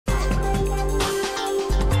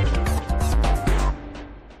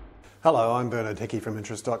Hello, I'm Bernanke from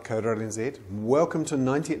interest.co.nz. Welcome to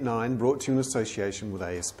 90 at 9, brought to you in association with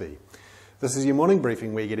ASB. This is your morning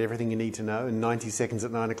briefing where you get everything you need to know in 90 seconds at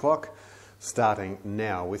 9 o'clock, starting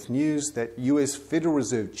now with news that US Federal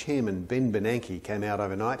Reserve Chairman Ben Bernanke came out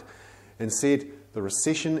overnight and said the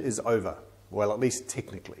recession is over, well, at least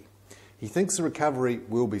technically. He thinks the recovery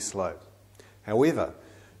will be slow. However,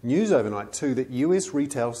 news overnight too that US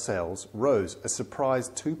retail sales rose a surprise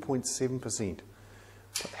 2.7%.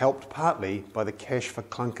 helped partly by the cash for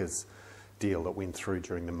clunkers deal that went through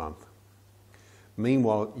during the month.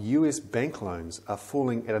 Meanwhile, US bank loans are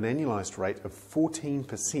falling at an annualised rate of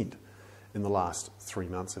 14% in the last 3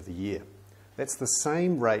 months of the year. That's the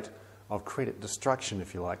same rate of credit destruction,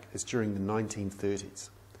 if you like, as during the 1930s.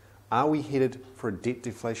 Are we headed for a debt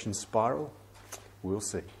deflation spiral? We'll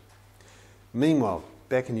see. Meanwhile,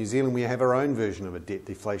 back in New Zealand, we have our own version of a debt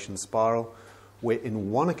deflation spiral, where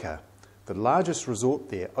in Wanakas, the largest resort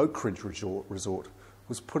there, Oakridge resort,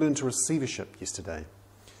 was put into receivership yesterday.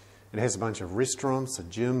 It has a bunch of restaurants, a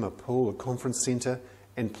gym, a pool, a conference centre,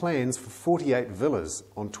 and plans for 48 villas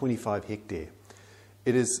on 25 hectares.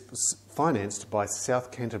 It is financed by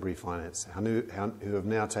South Canterbury Finance, who have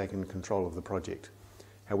now taken control of the project.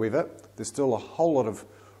 However, there's still a whole lot of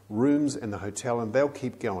rooms in the hotel, and they'll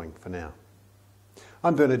keep going for now.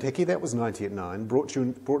 I'm Bernanke. That was 90 at 9, brought to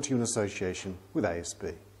you in association with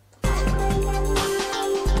ASB.